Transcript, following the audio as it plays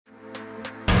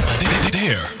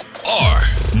There are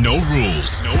no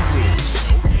rules. No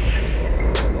rules.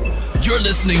 You're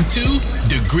listening to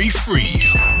Degree Free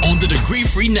on the Degree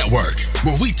Free Network,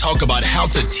 where we talk about how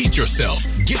to teach yourself,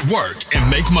 get work, and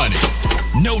make money.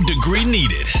 No degree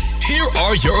needed. Here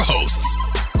are your hosts,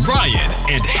 Ryan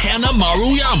and Hannah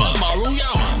Maruyama.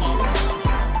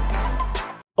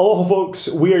 Aloha, folks.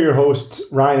 We are your hosts,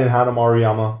 Ryan and Hannah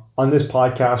Maruyama. On this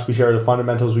podcast, we share the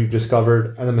fundamentals we've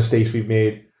discovered and the mistakes we've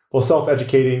made while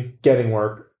self-educating, getting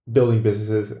work, building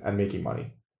businesses, and making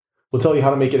money. We'll tell you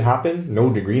how to make it happen.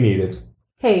 No degree needed.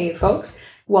 Hey, folks.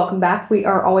 Welcome back. We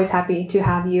are always happy to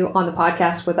have you on the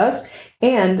podcast with us.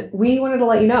 And we wanted to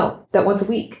let you know that once a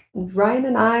week, Ryan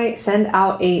and I send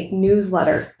out a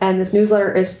newsletter. And this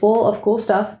newsletter is full of cool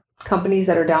stuff, companies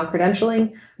that are down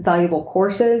credentialing, valuable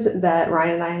courses that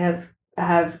Ryan and I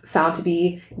have found to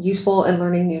be useful in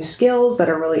learning new skills that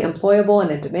are really employable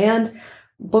and in demand,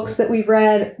 books that we've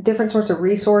read, different sorts of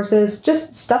resources,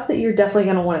 just stuff that you're definitely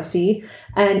going to want to see.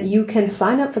 And you can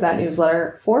sign up for that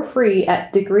newsletter for free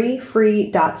at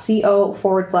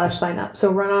degreefree.co/sign up.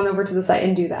 So run on over to the site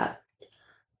and do that.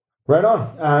 Right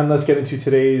on. And let's get into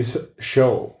today's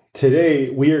show. Today,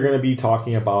 we are going to be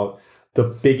talking about the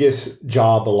biggest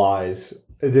job lies.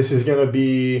 This is going to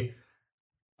be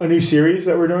a new series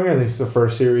that we're doing. I think it's the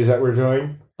first series that we're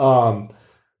doing.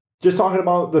 Just talking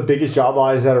about the biggest job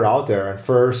lies that are out there. And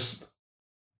first,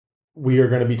 we are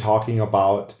going to be talking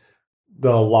about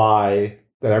the lie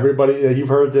that everybody, that you've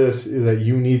heard this, is that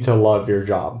you need to love your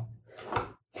job.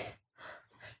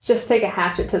 Just take a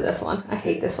hatchet to this one. I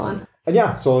hate this one. And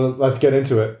yeah, so let's get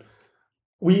into it.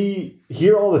 We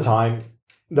hear all the time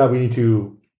that we need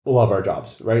to love our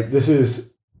jobs, right? This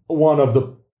is one of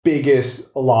the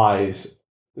biggest lies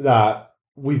that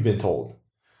we've been told.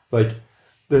 Like,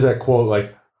 there's that quote,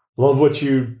 like, love what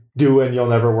you do and you'll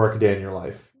never work a day in your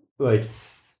life. Like,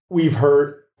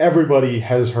 everybody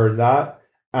has heard that.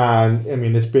 And I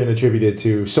mean, it's been attributed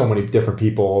to so many different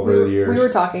people over the years. We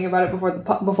were talking about it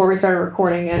before we started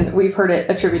recording, and we've heard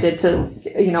it attributed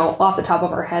to, off the top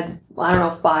of our heads,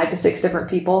 5 to 6 different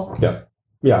people.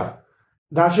 Yeah.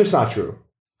 That's just not true,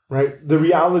 right? The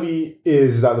reality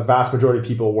is that the vast majority of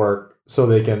people work so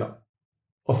they can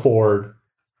afford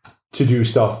to do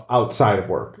stuff outside of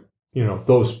work.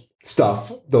 Those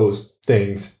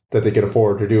things that they can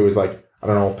afford to do is like, I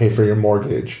don't know, pay for your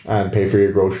mortgage and pay for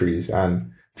your groceries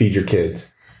and feed your kids.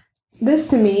 This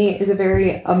to me is a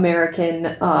very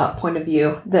American point of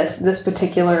view. This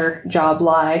particular job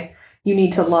lie. You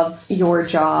need to love your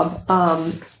job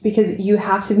because you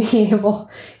have to be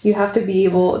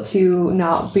able to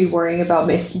not be worrying about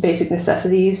basic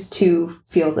necessities to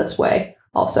feel this way.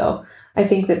 Also, I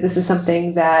think that this is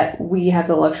something that we have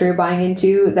the luxury of buying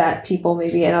into that people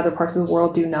maybe in other parts of the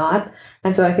world do not.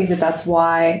 And so I think that that's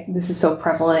why this is so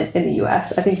prevalent in the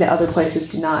US. I think that other places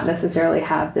do not necessarily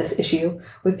have this issue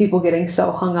with people getting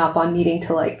so hung up on needing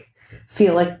to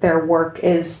feel like their work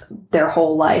is their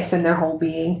whole life and their whole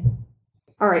being.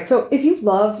 All right. So if you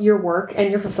love your work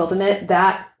and you're fulfilled in it,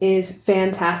 that is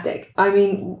fantastic. I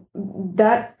mean,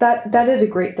 that is a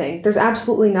great thing. There's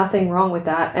absolutely nothing wrong with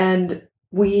that. And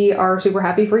we are super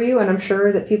happy for you, and I'm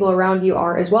sure that people around you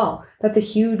are as well. That's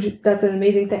an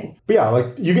amazing thing. But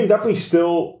yeah, you can definitely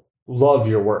still love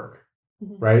your work,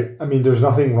 right? I mean, there's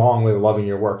nothing wrong with loving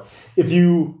your work. If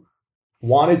you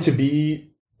wanted to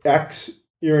be X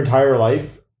your entire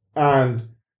life, and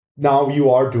now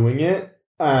you are doing it,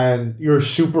 and you're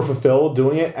super fulfilled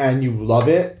doing it, and you love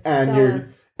it, and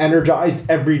you're energized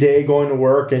every day going to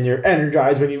work, and you're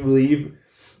energized when you leave,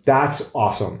 that's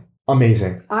awesome.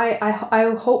 Amazing.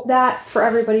 I hope that for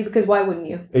everybody, because why wouldn't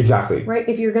you? Exactly. Right?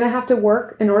 If you're going to have to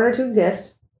work in order to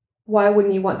exist, why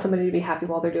wouldn't you want somebody to be happy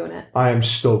while they're doing it? I am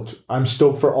stoked. I'm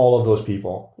stoked for all of those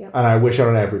people. Yep. And I wish it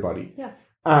on everybody. Yeah.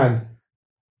 And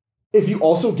if you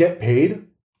also get paid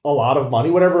a lot of money,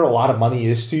 whatever a lot of money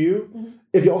is to you,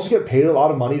 if you also get paid a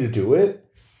lot of money to do it,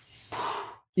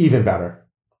 even better.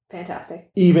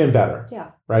 Fantastic. Even better.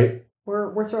 Yeah. Right?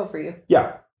 We're thrilled for you.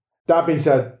 Yeah. That being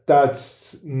said,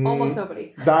 that's almost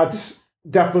nobody. That's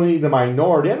definitely the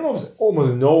minority. I don't know if it's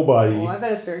almost nobody. Oh, I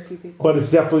bet it's very few people. But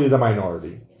it's definitely the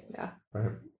minority. Yeah.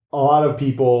 Right. A lot of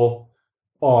people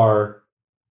are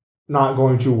not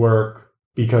going to work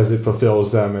because it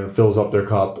fulfills them and fills up their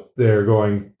cup. They're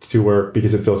going to work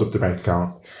because it fills up their bank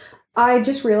account. I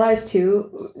just realized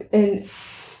too, and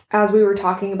as we were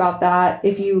talking about that,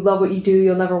 if you love what you do,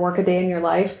 you'll never work a day in your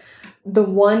life. The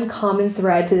one common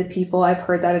thread to the people I've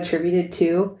heard that attributed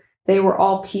to, they were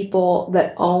all people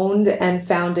that owned and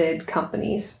founded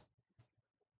companies.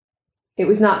 It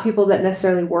was not people that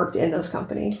necessarily worked in those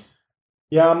companies.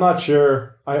 Yeah, I'm not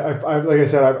sure. I like I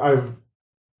said, I've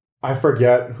I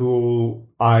forget who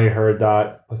I heard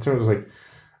that. I think it was like,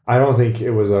 I don't think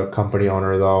it was a company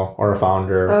owner though, or a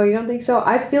founder. Oh, you don't think so?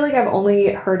 I feel like I've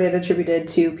only heard it attributed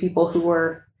to people who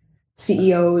were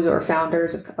CEOs or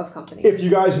founders of companies. If you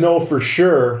guys know for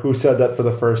sure who said that for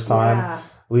the first time,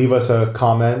 leave us a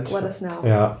comment. Let us know.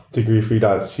 Yeah,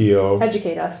 degreefree.co.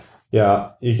 Educate us.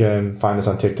 Yeah, you can find us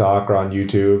on TikTok or on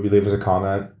YouTube. You leave us a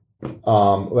comment.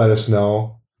 Let us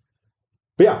know.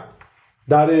 But yeah,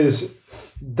 that is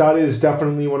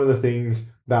definitely one of the things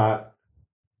that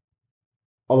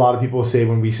a lot of people say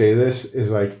when we say this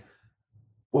is like,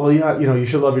 well, yeah, you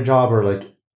should love your job, or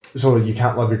like, so you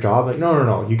can't love your job. Like,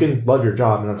 no, you can love your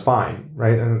job and that's fine,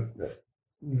 right? And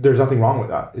there's nothing wrong with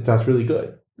that. That's really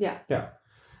good. Yeah. And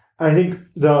I think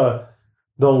the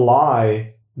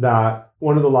lie that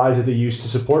one of the lies that they use to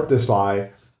support this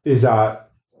lie is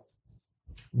that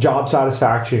job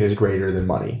satisfaction is greater than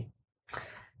money.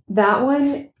 That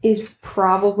one is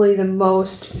probably the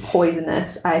most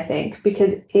poisonous, I think,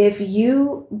 because if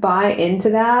you buy into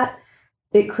that,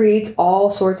 it creates all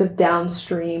sorts of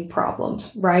downstream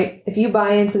problems, right? If you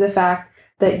buy into the fact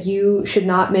that you should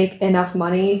not make enough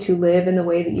money to live in the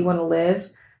way that you want to live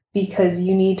because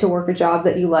you need to work a job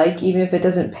that you like, even if it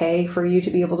doesn't pay for you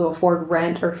to be able to afford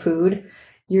rent or food,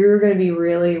 you're going to be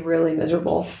really, really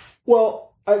miserable.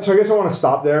 Well, so I guess I want to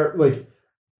stop there. Like,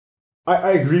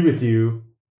 I agree with you.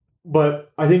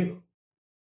 But I think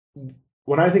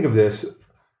when I think of this,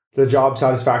 the job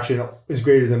satisfaction is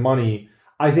greater than money.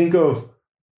 I think of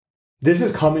this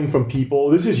is coming from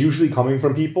people. This is usually coming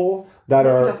from people that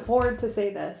can afford to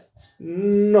say this.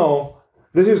 No,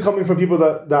 this is coming from people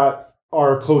that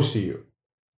are close to you,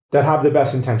 that have the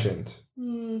best intentions.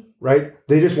 Right?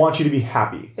 They just want you to be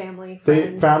happy.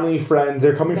 Family, friends.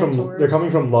 They're coming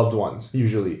from loved ones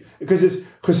usually, because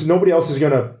nobody else is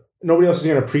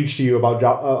gonna preach to you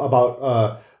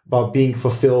about being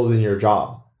fulfilled in your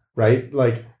job, right?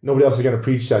 Like, nobody else is going to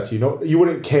preach that to you. No, you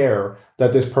wouldn't care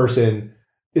that this person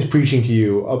is preaching to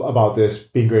you about this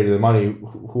being greater than money.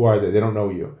 Who are they? They don't know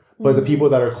you. But the people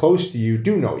that are close to you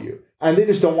do know you, and they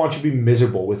just don't want you to be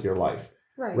miserable with your life,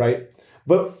 right?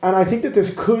 And I think that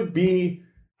this could be.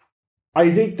 I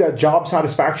think that job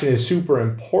satisfaction is super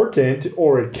important,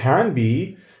 or it can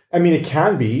be. I mean, it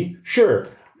can be, sure.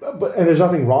 And there's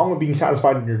nothing wrong with being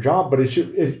satisfied in your job, but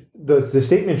the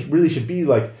statement really should be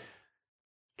like,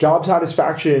 job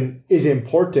satisfaction is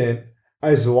important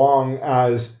as long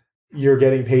as you're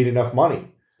getting paid enough money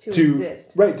to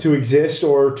exist. Right, to exist,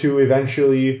 or to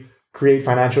eventually create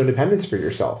financial independence for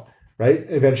yourself, right?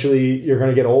 Eventually you're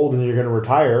going to get old and you're going to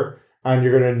retire, and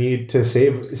you're going to need to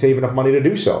save enough money to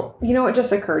do so. You know what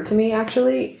just occurred to me,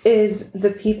 actually, is the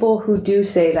people who do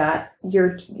say that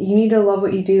you need to love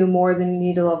what you do more than you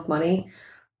need to love money.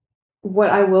 What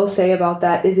I will say about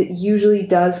that is it usually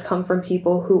does come from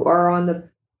people who are on the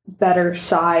better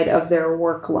side of their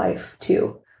work life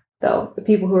too, though. The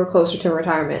people who are closer to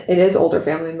retirement. It is older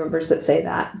family members that say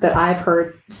that I've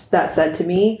heard that said to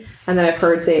me, and that I've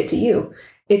heard say it to you.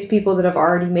 It's people that have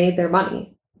already made their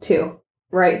money too.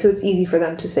 Right. So it's easy for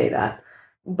them to say that.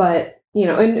 But,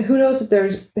 and who knows if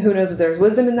there's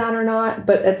wisdom in that or not.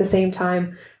 But at the same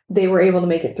time, they were able to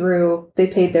make it through. They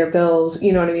paid their bills,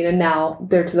 you know what I mean? And now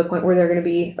they're to the point where they're going to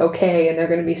be okay and they're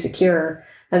going to be secure.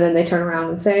 And then they turn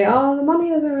around and say, oh, the money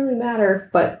doesn't really matter.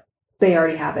 But they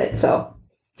already have it. So.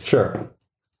 Sure.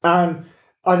 And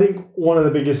I think one of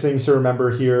the biggest things to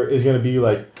remember here is going to be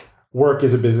like, work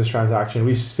is a business transaction.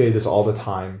 We say this all the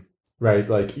time, right?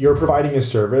 Like, you're providing a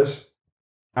service,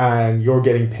 and you're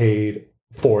getting paid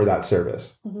for that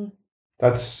service. Mm-hmm.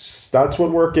 That's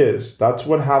what work is. That's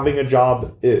what having a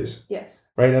job is. Yes.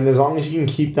 Right? And as long as you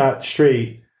can keep that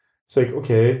straight, it's like,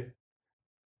 okay,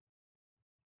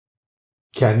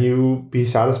 can you be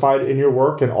satisfied in your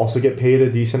work and also get paid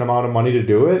a decent amount of money to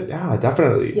do it? Yeah,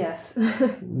 definitely. Yes.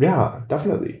 Yeah,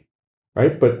 definitely.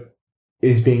 Right? But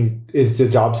is the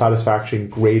job satisfaction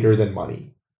greater than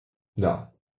money? No.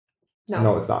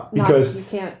 No, it's not. Because you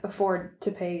can't afford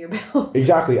to pay your bills.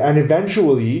 Exactly. And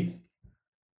eventually,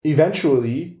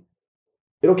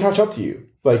 it'll catch up to you.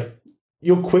 Like,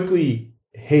 you'll quickly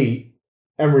hate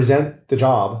and resent the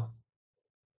job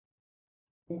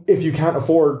if you can't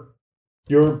afford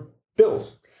your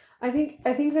bills. I think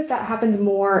that happens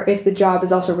more if the job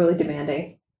is also really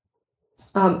demanding.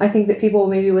 I think that people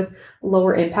maybe with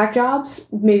lower impact jobs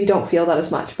maybe don't feel that as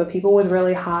much, but people with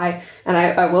really high, and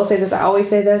I will say this, I always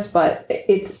say this, but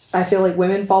I feel like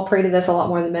women fall prey to this a lot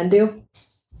more than men do.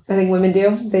 I think women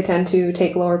do. They tend to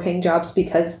take lower paying jobs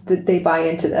because they buy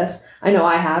into this. I know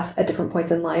I have at different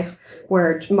points in life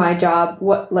where my job,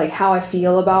 how I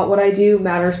feel about what I do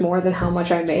matters more than how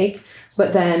much I make.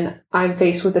 but then I'm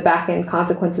faced with the back end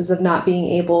consequences of not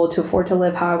being able to afford to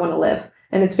live how I want to live.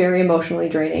 And it's very emotionally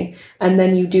draining. And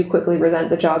then you do quickly resent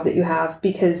the job that you have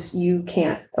because you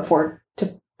can't afford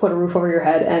to put a roof over your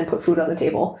head and put food on the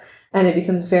table. And it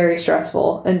becomes very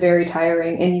stressful and very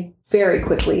tiring. And you very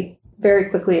quickly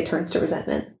it turns to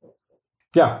resentment.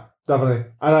 Yeah, definitely.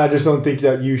 And I just don't think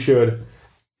that you should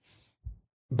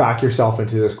back yourself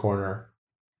into this corner,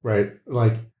 right?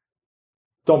 Like,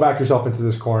 don't back yourself into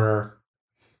this corner.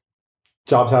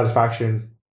 Job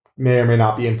satisfaction may or may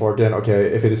not be important. Okay,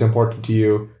 if it is important to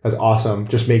you, that's awesome.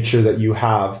 Just make sure that you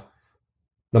have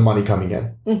the money coming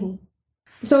in. Mm-hmm.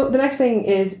 So the next thing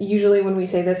is, usually when we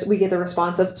say this, we get the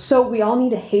response of, so we all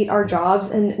need to hate our jobs.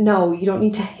 And no, you don't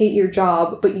need to hate your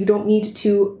job, but you don't need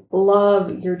to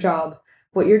love your job.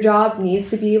 What your job needs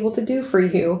to be able to do for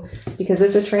you, because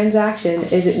it's a transaction,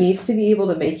 is it needs to be able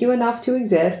to make you enough to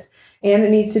exist, and it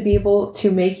needs to be able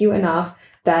to make you enough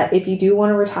that if you do want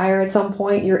to retire at some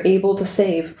point, you're able to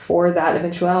save for that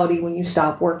eventuality when you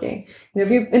stop working.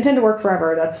 If you intend to work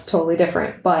forever, that's totally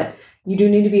different, but you do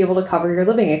need to be able to cover your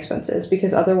living expenses,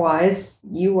 because otherwise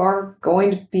you are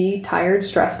going to be tired,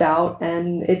 stressed out,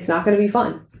 and it's not going to be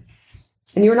fun.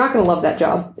 And you're not going to love that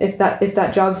job if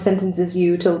that job sentences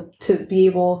you to be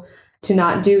able to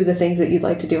not do the things that you'd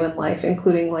like to do in life,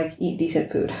 including like eat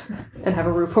decent food and have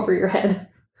a roof over your head.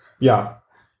 Yeah.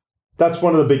 That's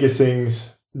one of the biggest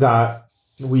things that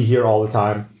we hear all the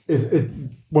time is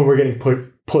when we're getting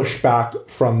pushed back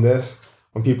from this,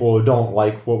 when people don't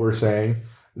like what we're saying,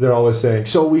 they're always saying,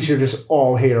 so we should just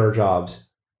all hate our jobs.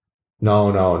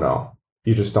 No.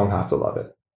 You just don't have to love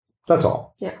it. That's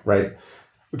all. Yeah. Right?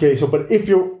 Okay, so but if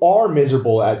you are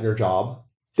miserable at your job,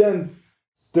 then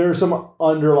there's some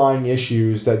underlying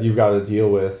issues that you've got to deal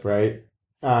with, right?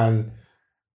 And,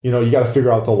 you got to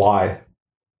figure out the why.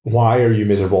 Why are you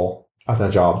miserable at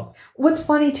that job? What's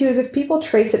funny too is if people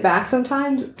trace it back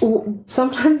sometimes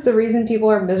the reason people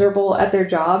are miserable at their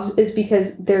jobs is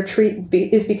because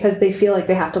because they feel like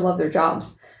they have to love their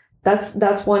jobs.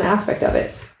 That's one aspect of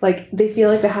it. Like, they feel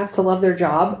like they have to love their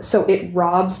job, so it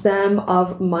robs them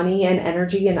of money and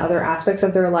energy and other aspects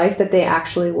of their life that they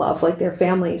actually love, like their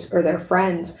families or their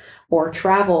friends or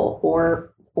travel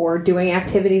or doing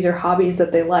activities or hobbies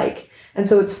that they like. And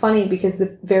so it's funny because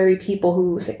the very people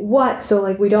who say, what? So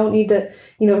like, we don't need to,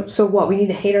 so what? We need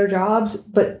to hate our jobs.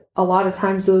 But a lot of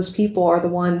times those people are the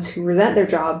ones who resent their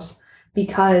jobs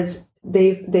because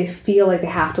they feel like they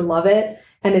have to love it.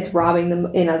 And it's robbing them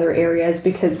in other areas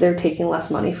because they're taking less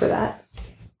money for that.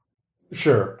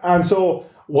 Sure. And so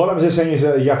what I'm just saying is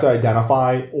that you have to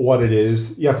identify what it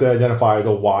is. You have to identify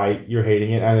the why you're hating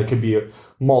it. And it could be a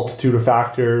multitude of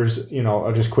factors.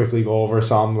 I'll just quickly go over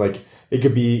some. Like, it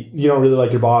could be you don't really like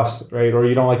your boss, right? Or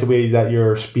you don't like the way that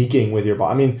you're speaking with your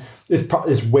boss. I mean,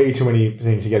 it's way too many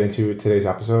things to get into today's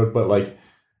episode. But like,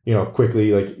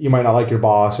 quickly, like, you might not like your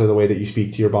boss or the way that you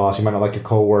speak to your boss. You might not like your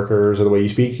coworkers or the way you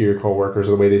speak to your coworkers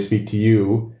or the way they speak to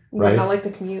you. You right? might not like the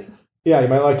commute. Yeah, you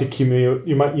might like to commute.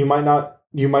 You might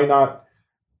not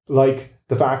like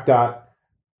the fact that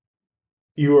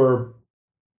you are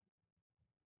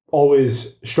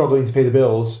always struggling to pay the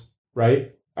bills,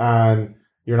 right? And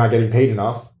you're not getting paid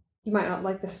enough. You might not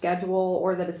like the schedule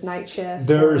or that it's night shift.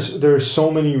 There's so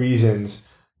many reasons,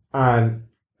 and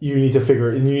you need to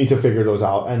figure those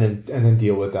out and then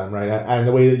deal with them, right? And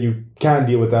the way that you can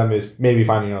deal with them is maybe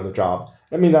finding another job.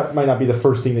 I mean, that might not be the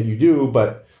first thing that you do,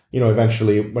 but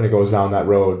eventually when it goes down that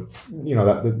road,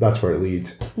 that's where it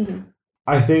leads. Mm-hmm.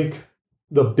 I think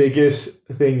the biggest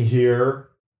thing here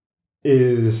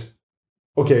is,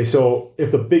 okay, so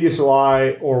if the biggest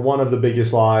lie or one of the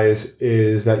biggest lies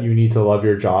is that you need to love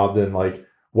your job, then like,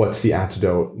 what's the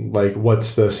antidote? Like,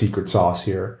 what's the secret sauce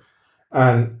here?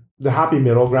 And the happy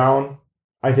middle ground,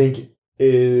 I think,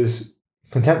 is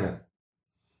contentment,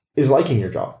 is liking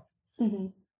your job, mm-hmm.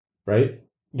 right?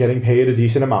 Getting paid a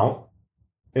decent amount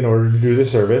in order to do the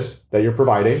service that you're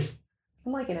providing.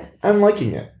 I'm liking it. And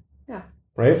liking it. Yeah.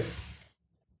 Right?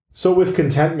 So with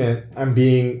contentment and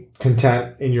being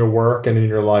content in your work and in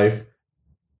your life,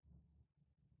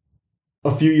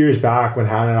 a few years back when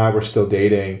Hannah and I were still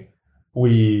dating,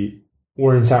 we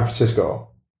were in San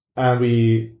Francisco and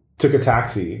we took a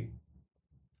taxi.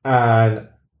 And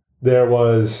there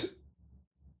was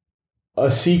a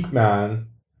Sikh man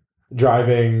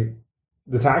driving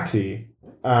the taxi,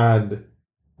 and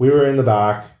we were in the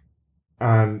back,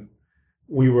 and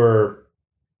we were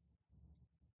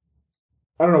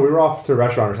off to a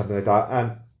restaurant or something like that.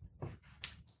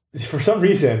 And for some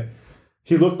reason,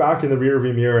 he looked back in the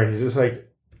rearview mirror and he's just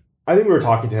like, I think we were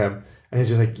talking to him, and he's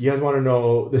just like, you guys want to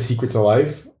know the secrets of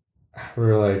life? We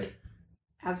were like,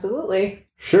 absolutely.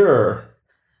 Sure.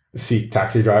 Sikh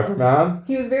taxi driver man.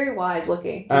 He was very wise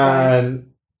looking. Nice.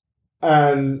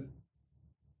 And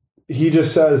he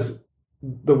just says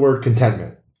the word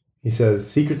contentment. He says,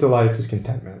 secret to life is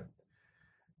contentment.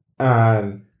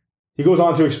 And he goes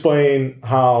on to explain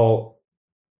how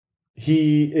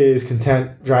he is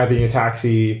content driving a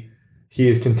taxi. He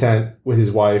is content with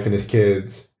his wife and his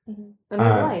kids. Mm-hmm. And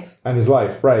his life. And his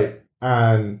life, right.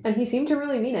 And he seemed to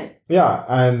really mean it. Yeah.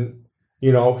 And,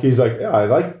 you know, he's like, yeah, I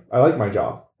like my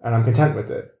job and I'm content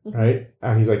with it, mm-hmm. right?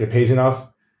 And he's like, it pays enough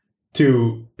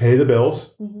to pay the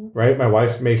bills, mm-hmm. right? My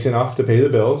wife makes enough to pay the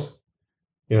bills,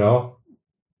 you know.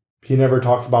 He never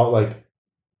talked about, like,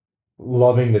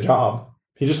 loving the job.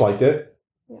 He just liked it.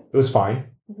 Yeah. It was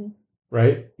fine, mm-hmm.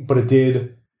 right? But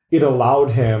it allowed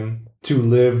him to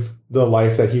live the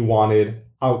life that he wanted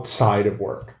outside of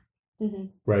work, mm-hmm.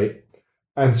 right?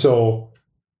 And so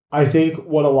I think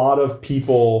what a lot of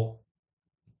people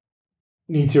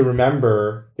need to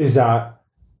remember is that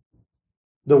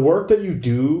the work that you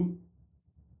do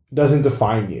doesn't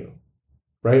define you,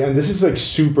 right? And this is like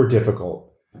super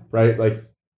difficult, right? Like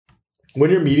when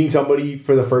you're meeting somebody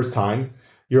for the first time,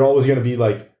 you're always going to be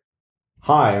like,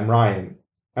 hi, I'm Ryan.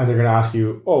 And they're going to ask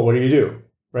you, oh, what do you do?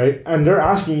 Right? And they're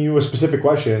asking you a specific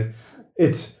question.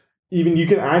 It's even, you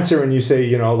can answer and you say,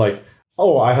 you know, like,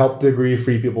 oh, I help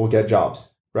degree-free people get jobs,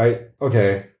 right?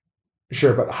 Okay,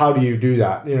 sure. But how do you do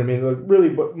that? You know what I mean? Like, really,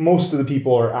 what most of the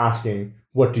people are asking,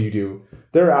 what do you do?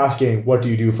 They're asking, what do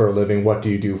you do for a living? What do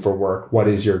you do for work? What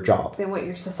is your job? They want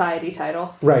your society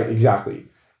title. Right, exactly.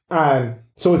 And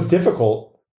so it's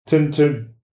difficult to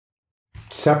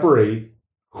separate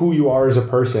who you are as a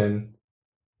person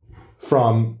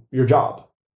from your job,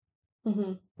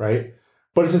 mm-hmm. right?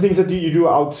 But it's the things that you do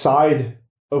outside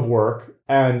of work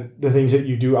and the things that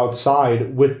you do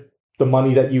outside with the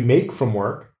money that you make from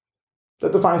work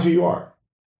that defines who you are,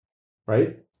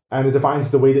 right? And it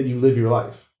defines the way that you live your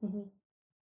life. Mm-hmm.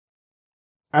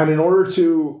 And in order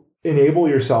to enable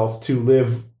yourself to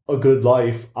live a good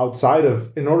life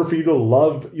in order for you to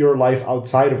love your life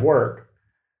outside of work,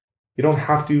 you don't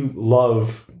have to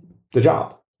love the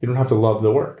job. You don't have to love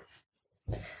the work.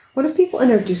 What if people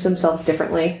introduce themselves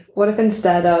differently? What if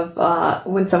instead of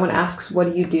when someone asks,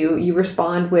 what do, you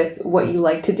respond with what you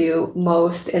like to do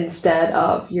most instead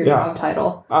of your job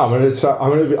title? I'm gonna start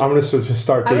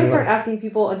asking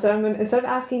people instead of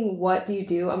asking what do you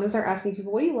do, I'm gonna start asking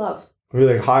people, what do you love? I'll be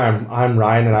like, hi, I'm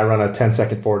Ryan and I run a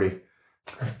 10-second 40.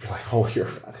 I'd be like, oh, you're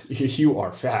fat. You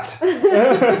are fat. Is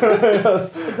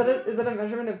that a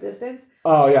measurement of distance?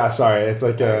 Oh yeah, sorry. It's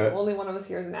like only one of us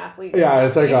here is an athlete. Yeah,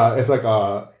 it's like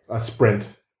a sprint,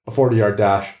 a 40-yard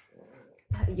dash.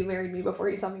 You married me before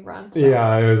you saw me run. So.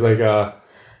 Yeah, it was like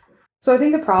So I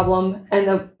think the problem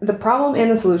and the problem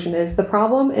and the solution is the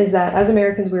problem is that as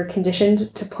Americans we're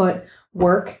conditioned to put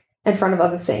work in front of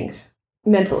other things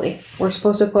mentally. We're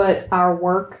supposed to put our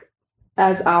work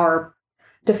as our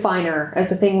definer, as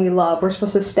the thing we love. We're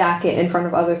supposed to stack it in front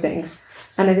of other things.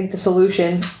 And I think the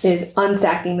solution is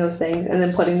unstacking those things and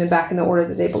then putting them back in the order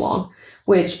that they belong,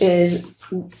 which is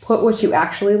put what you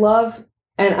actually love.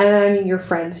 And I mean your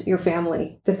friends, your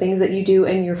family, the things that you do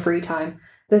in your free time,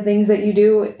 the things that you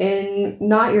do in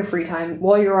not your free time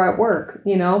while you're at work,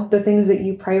 you know, the things that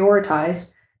you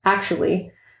prioritize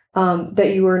actually,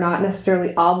 that you are not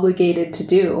necessarily obligated to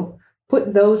do.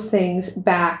 Put those things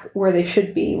back where they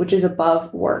should be, which is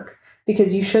above work,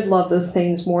 because you should love those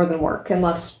things more than work,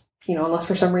 unless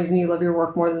for some reason you love your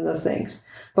work more than those things.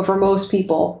 But for most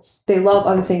people, they love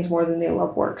other things more than they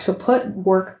love work. So put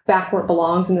work back where it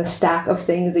belongs in the stack of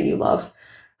things that you love,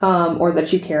 or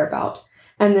that you care about.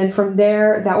 And then from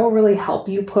there, that will really help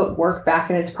you put work back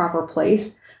in its proper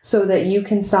place so that you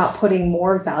can stop putting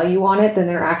more value on it than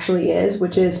there actually is,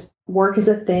 which is work is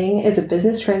a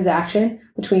business transaction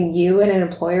between you and an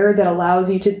employer that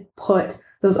allows you to put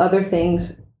those other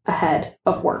things ahead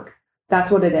of work.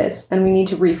 That's what it is. And we need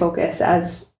to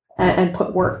refocus and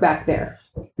put work back there.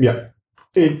 Yeah.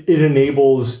 It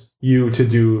enables you to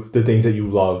do the things that you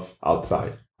love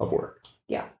outside of work.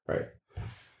 Yeah. Right.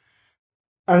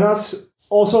 And that's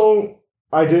also,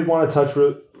 I did want to touch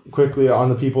real quickly on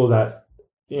the people that,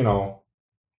 you know,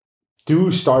 do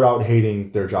start out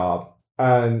hating their job.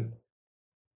 And,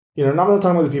 you know, not all the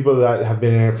time with the people that have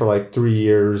been in it for like 3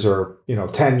 years or,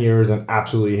 10 years and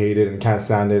absolutely hate it and can't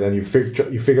stand it. And you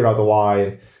figured out the why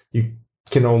and you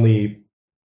can only,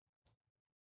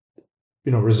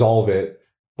 resolve it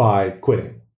by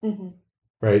quitting. Mm-hmm.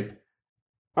 Right.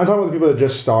 I'm talking about the people that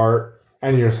just start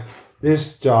and you're just,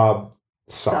 this job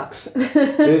sucks.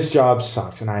 This job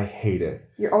sucks and I hate it.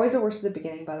 You're always the worst at the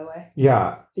beginning, by the way.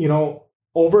 Yeah.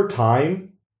 Over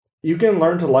time, you can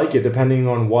learn to like it depending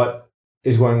on what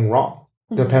is going wrong.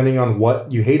 depending on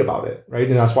what you hate about it, right?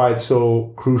 And that's why it's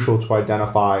so crucial to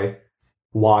identify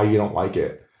why you don't like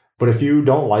it. But if you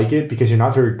don't like it because you're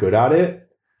not very good at it,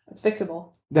 it's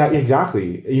fixable. That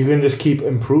exactly. You can just keep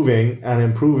improving and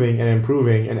improving and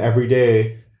improving, and every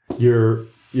day you're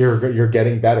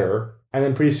getting better, and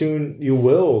then pretty soon you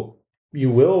will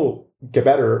get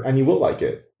better and you will like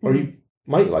it, or you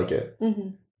might like it,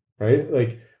 right?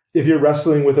 Like if you're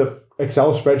wrestling with a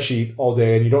Excel spreadsheet all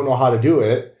day and you don't know how to do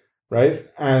it, right?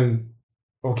 And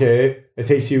okay, it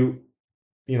takes you,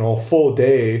 a full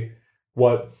day,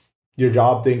 what your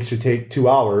job thinks should take 2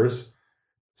 hours.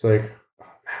 It's like,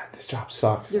 oh man, this job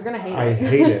sucks. You're gonna hate it. I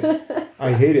hate it.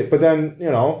 I hate it. But then,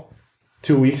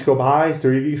 2 weeks go by,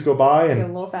 3 weeks go by, and get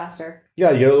a little faster.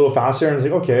 Yeah, you get a little faster, and it's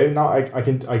like, okay, now I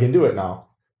can do it now,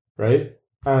 right?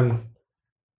 And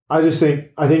I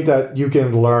think that you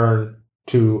can learn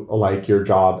to like your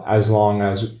job as long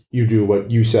as you do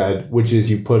what you said, which is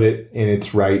you put it in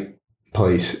its right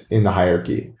place in the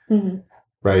hierarchy,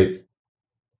 right?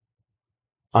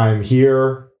 I'm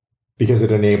here because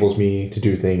it enables me to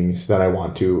do things that I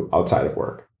want to outside of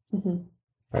work.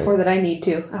 Right? Or that I need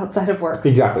to outside of work.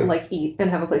 Exactly. Like eat and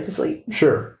have a place to sleep.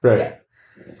 Sure. Right. Yeah.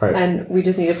 Right. And we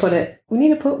just need to put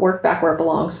work back where it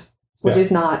belongs, which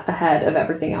is not ahead of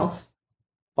everything else.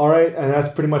 All right. And that's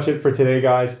pretty much it for today,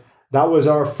 guys. That was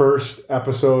our first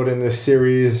episode in this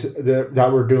series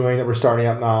that we're starting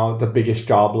up now, The Biggest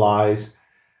Job Lies.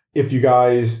 If you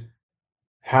guys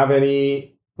have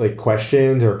any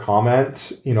questions or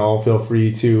comments, feel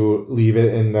free to leave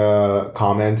it in the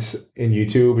comments in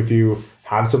YouTube. If you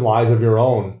have some lies of your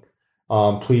own,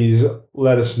 please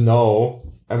let us know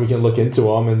and we can look into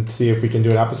them and see if we can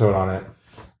do an episode on it.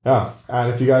 Yeah.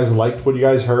 And if you guys liked what you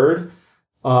guys heard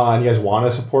and you guys want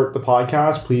to support the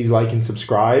podcast, please like and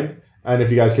subscribe. And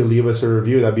if you guys could leave us a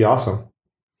review, that'd be awesome.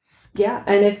 Yeah,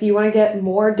 and if you want to get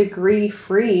more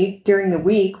degree-free during the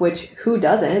week, which who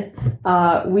doesn't,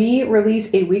 we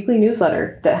release a weekly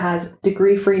newsletter that has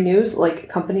degree-free news, like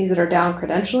companies that are down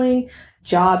credentialing,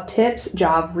 job tips,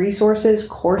 job resources,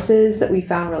 courses that we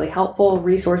found really helpful,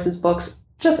 resources, books,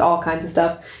 just all kinds of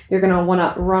stuff. You're going to want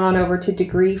to run on over to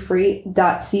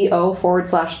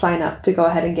degreefree.co/sign up to go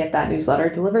ahead and get that newsletter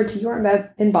delivered to your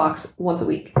inbox once a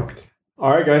week. All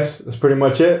right, guys, that's pretty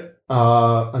much it.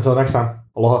 Until next time,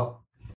 aloha.